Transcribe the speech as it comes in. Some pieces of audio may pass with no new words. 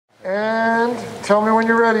Tell me when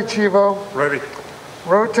you're ready, Chivo. Ready.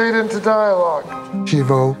 Rotate into dialogue.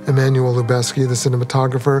 Chivo, Emmanuel Lubezki, the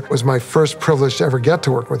cinematographer, was my first privilege to ever get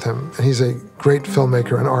to work with him. And he's a great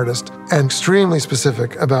filmmaker and artist, and extremely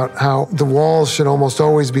specific about how the walls should almost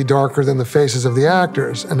always be darker than the faces of the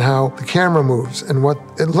actors, and how the camera moves and what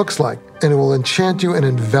it looks like. And it will enchant you and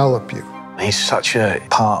envelop you. He's such a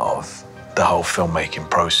part of the whole filmmaking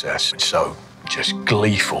process. It's so just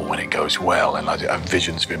gleeful when it goes well, and I have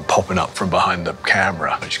visions of him popping up from behind the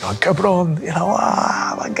camera. He's going, Cabron, you know,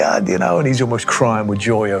 oh my God, you know, and he's almost crying with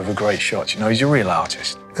joy over great shots. You know, he's a real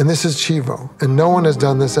artist. And this is Chivo, and no one has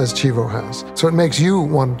done this as Chivo has. So it makes you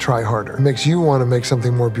want to try harder. It makes you want to make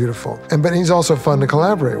something more beautiful. But he's also fun to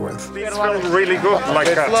collaborate with. It's really good, like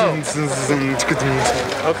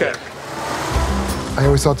Okay. I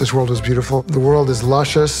always thought this world was beautiful. The world is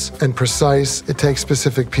luscious and precise. It takes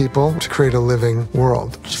specific people to create a living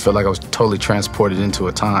world. I just felt like I was totally transported into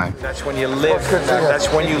a time. That's when you live. That's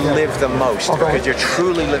when you live the most, because you're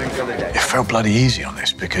truly living for the day. It felt bloody easy on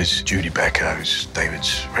this because Judy Becker, who's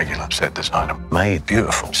David's regular set designer, made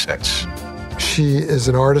beautiful sets. She is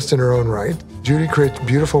an artist in her own right. Judy creates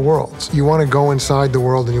beautiful worlds. You want to go inside the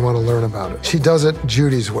world and you want to learn about it. She does it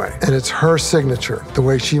Judy's way, and it's her signature, the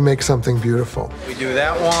way she makes something beautiful. We do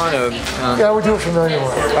that one, or, Yeah, we do a familiar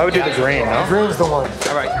one. I would do the green, no? Green's the one.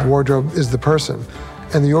 All right. The wardrobe is the person,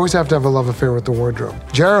 and you always have to have a love affair with the wardrobe.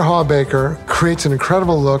 Jared Hawbaker creates an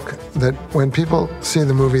incredible look that when people see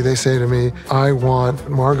the movie, they say to me, I want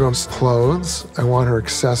Margot's clothes, I want her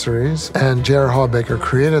accessories, and Jared Hawbaker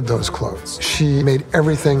created those clothes. She made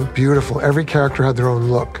everything beautiful. Every character had their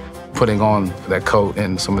own look. Putting on that coat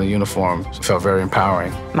and some of the uniforms felt very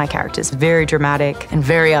empowering. My character's very dramatic and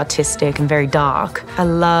very artistic and very dark. I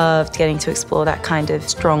loved getting to explore that kind of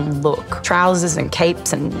strong look. Trousers and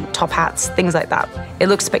capes and top hats, things like that. It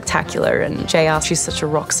looks spectacular, and JR, she's such a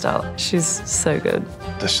rock star. She's so good.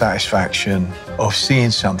 The satisfaction of seeing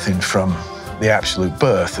something from the absolute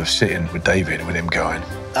birth of sitting with David, with him going,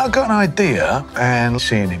 I've got an idea, and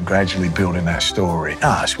seeing him gradually building that story.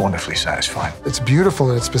 It's wonderfully satisfying. It's beautiful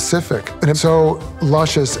and it's specific, and it's so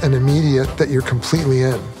luscious and immediate that you're completely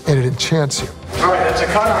in, and it enchants you. All right, that's a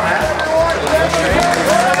cut on that.